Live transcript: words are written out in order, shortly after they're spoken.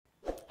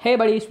Hey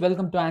buddies,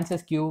 welcome to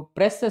answersQ.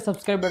 Press the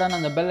subscribe button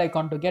and the bell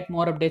icon to get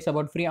more updates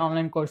about free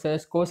online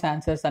courses, course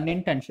answers and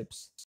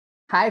internships.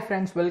 Hi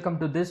friends, welcome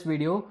to this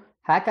video.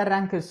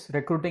 HackerRank is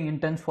recruiting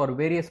interns for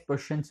various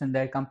positions in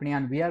their company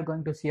and we are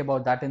going to see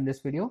about that in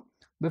this video.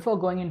 Before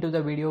going into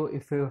the video,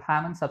 if you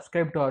haven't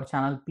subscribed to our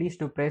channel, please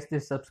do press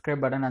this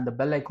subscribe button and the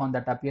bell icon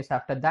that appears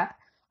after that.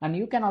 And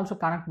you can also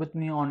connect with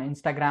me on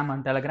Instagram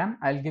and Telegram.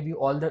 I'll give you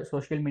all the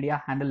social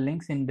media handle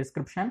links in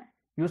description.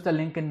 Use the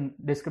link in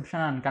description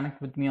and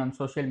connect with me on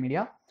social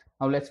media.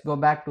 Now let's go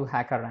back to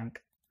HackerRank.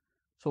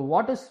 So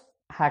what is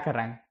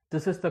HackerRank?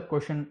 This is the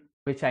question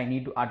which I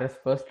need to address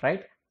first,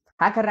 right?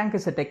 HackerRank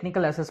is a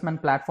technical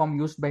assessment platform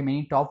used by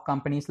many top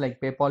companies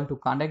like PayPal to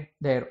conduct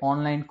their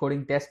online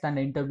coding tests and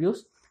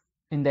interviews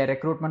in their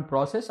recruitment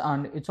process,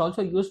 and it's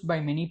also used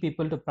by many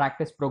people to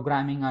practice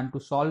programming and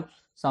to solve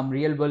some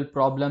real world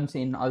problems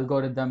in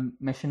algorithm,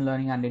 machine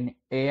learning and in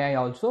AI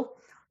also.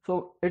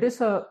 So it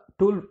is a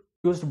tool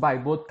used by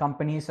both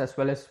companies as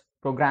well as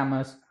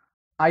programmers.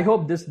 I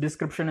hope this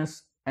description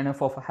is enough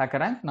of a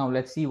HackerRank. Now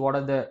let's see what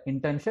are the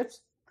internships.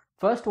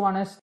 First one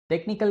is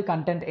technical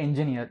content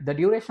engineer. The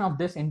duration of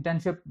this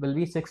internship will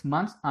be 6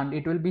 months and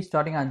it will be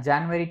starting on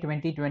January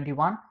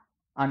 2021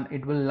 and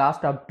it will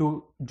last up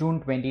to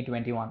June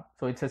 2021.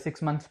 So it's a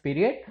 6 months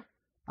period,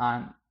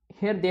 and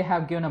here they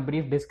have given a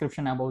brief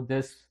description about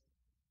this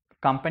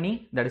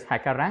company, that is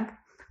HackerRank.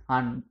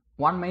 And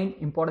one main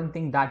important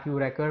thing that you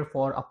require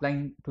for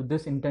applying to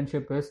this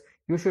internship is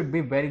you should be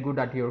very good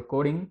at your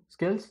coding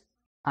skills,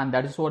 and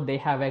that is what they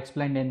have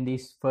explained in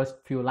these first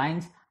few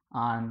lines.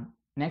 And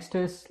next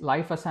is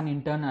life as an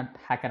intern at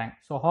HackerRank.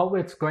 So how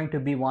it's going to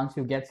be once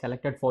you get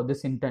selected for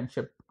this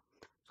internship.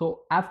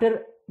 So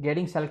after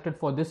getting selected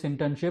for this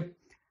internship,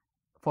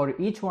 for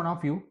each one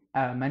of you,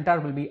 a mentor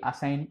will be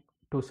assigned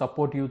to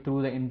support you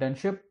through the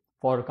internship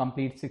for a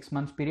complete 6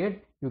 months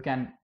period. You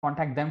can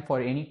contact them for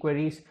any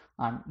queries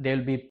and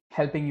they'll be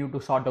helping you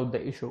to sort out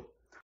the issue.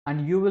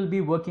 And you will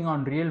be working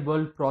on real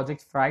world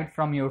projects right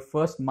from your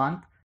first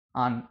month,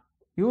 and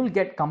you will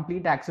get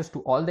complete access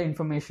to all the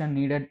information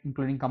needed,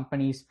 including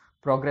companies,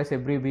 progress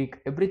every week.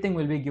 Everything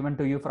will be given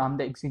to you from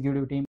the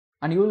executive team,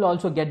 and you will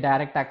also get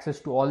direct access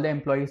to all the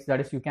employees.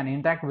 That is, you can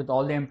interact with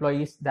all the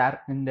employees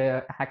there in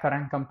the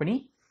HackerRank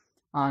company.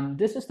 And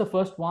this is the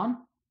first one,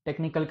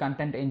 technical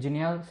content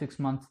engineer, 6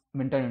 months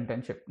winter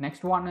internship.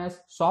 Next one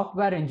is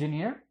software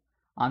engineer,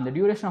 and the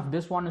duration of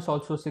this one is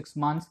also 6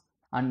 months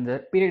and the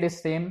period is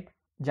same,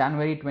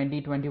 January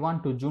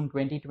 2021 to June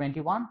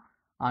 2021.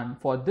 And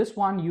for this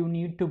one you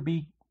need to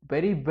be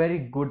very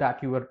good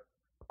at your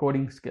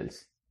coding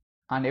skills,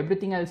 and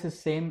everything else is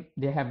same.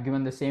 They have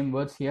given the same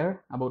words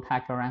here about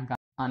HackerRank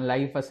and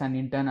life as an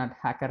intern at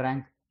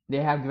HackerRank.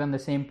 They have given the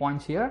same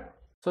points here.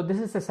 So this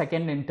is the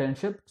second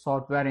internship,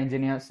 software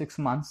engineer, 6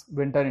 months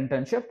winter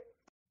internship.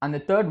 And the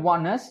third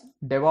one is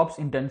DevOps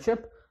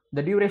internship.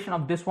 The duration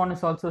of this one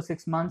is also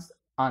 6 months,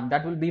 and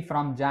that will be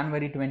from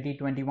January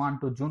 2021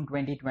 to June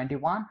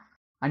 2021.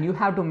 And you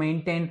have to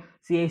maintain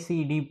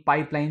CI/CD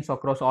pipelines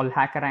across all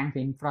HackerRank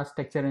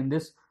infrastructure in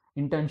this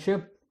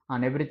internship,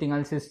 and everything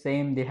else is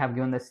same. They have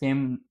given the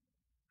same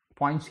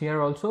points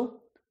here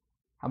also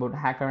about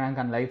HackerRank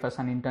and life as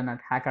an intern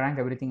at HackerRank.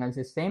 Everything else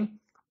is same.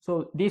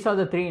 So these are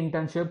the three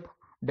internship: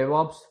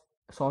 DevOps,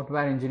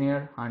 software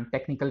engineer and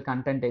technical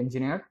content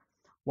engineer.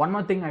 One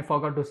more thing I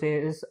forgot to say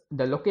is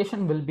the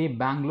location will be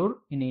Bangalore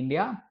in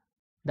India.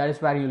 That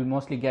is where you will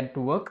mostly get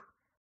to work.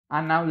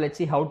 And now let's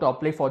see how to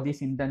apply for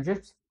these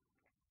internships.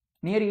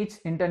 Near each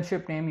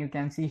internship name you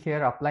can see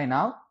here apply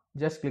now.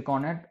 Just click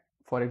on it.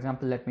 For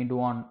example, let me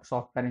do on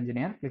software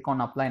engineer. Click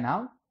on apply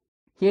now.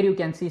 Here you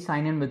can see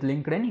sign in with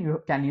LinkedIn.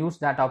 You can use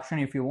that option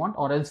if you want,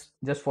 or else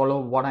just follow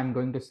what I'm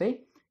going to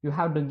say. You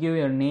have to give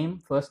your name,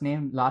 first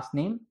name, last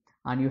name,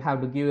 and you have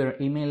to give your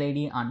email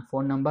ID and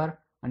phone number,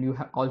 and you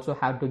also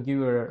have to give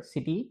your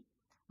city,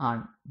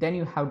 and then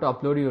you have to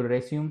upload your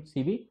resume,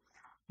 CV.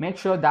 Make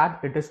sure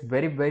that it is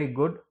very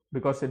good,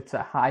 because it's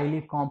a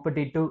highly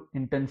competitive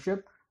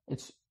internship.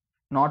 It's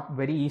not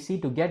very easy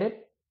to get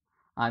it.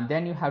 And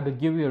then you have to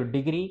give your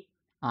degree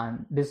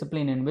and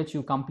discipline in which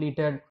you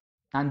completed,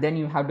 and then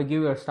you have to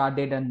give your start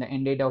date and the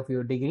end date of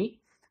your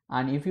degree.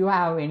 And if you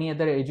have any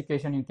other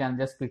education, you can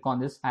just click on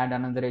this add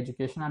another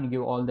education and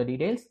give all the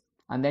details.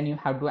 And then you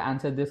have to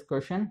answer this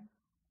question: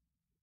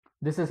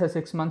 this is a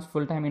 6 months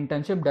full-time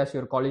internship, does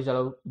your college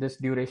allow this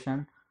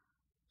duration?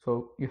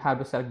 So you have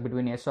to select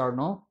between yes or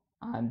no,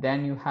 and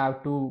then you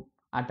have to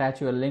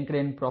attach your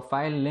LinkedIn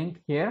profile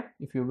link here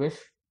if you wish.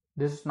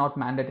 This is not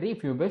mandatory.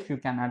 If you wish, you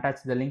can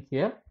attach the link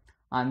here.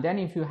 And then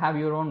if you have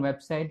your own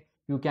website,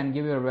 you can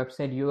give your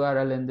website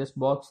URL in this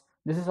box.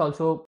 This is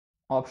also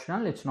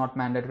optional, it's not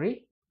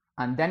mandatory.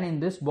 And then in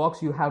this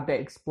box you have to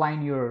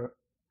explain your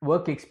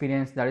work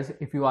experience. That is,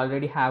 if you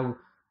already have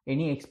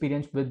any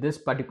experience with this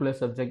particular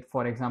subject,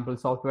 for example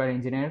software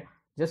engineer,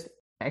 just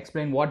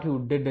explain what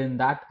you did in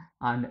that,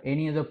 and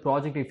any other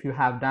project if you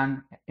have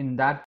done in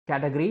that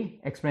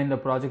category, explain the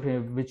project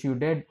which you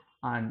did,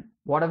 and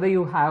whatever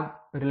you have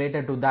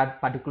related to that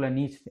particular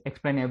niche,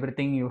 explain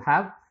everything you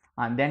have.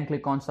 And then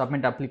click on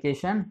submit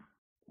application.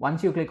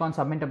 Once you click on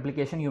submit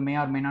application, you may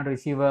or may not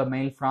receive a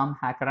mail from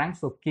HackerRank,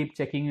 so keep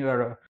checking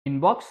your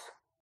inbox.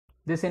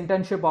 This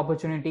internship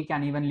opportunity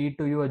can even lead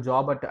to you a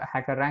job at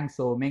HackerRank,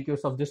 so make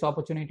use of this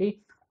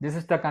opportunity. This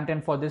is the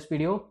content for this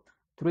video.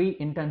 3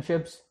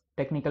 internships: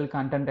 technical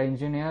content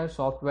engineer,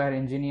 software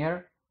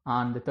engineer,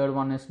 and the third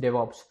one is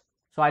DevOps.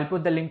 So I'll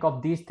put the link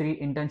of these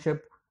 3 internship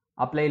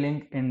apply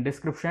link in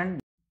description.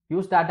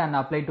 Use that and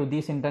apply to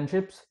these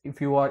internships if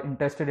you are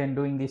interested in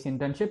doing these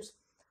internships.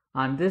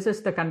 And this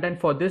is the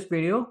content for this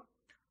video.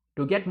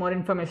 To get more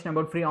information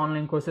about free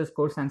online courses,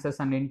 course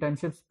answers, and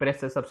internships, press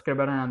the subscribe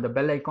button and the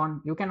bell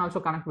icon. You can also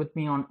connect with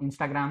me on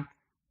Instagram,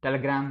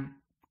 Telegram,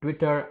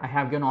 Twitter. I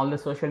have given all the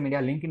social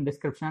media link in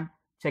description.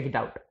 Check it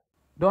out.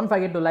 Don't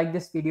forget to like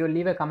this video,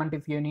 leave a comment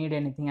if you need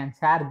anything, and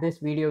share this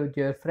video with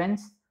your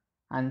friends.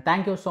 And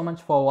thank you so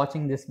much for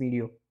watching this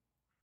video.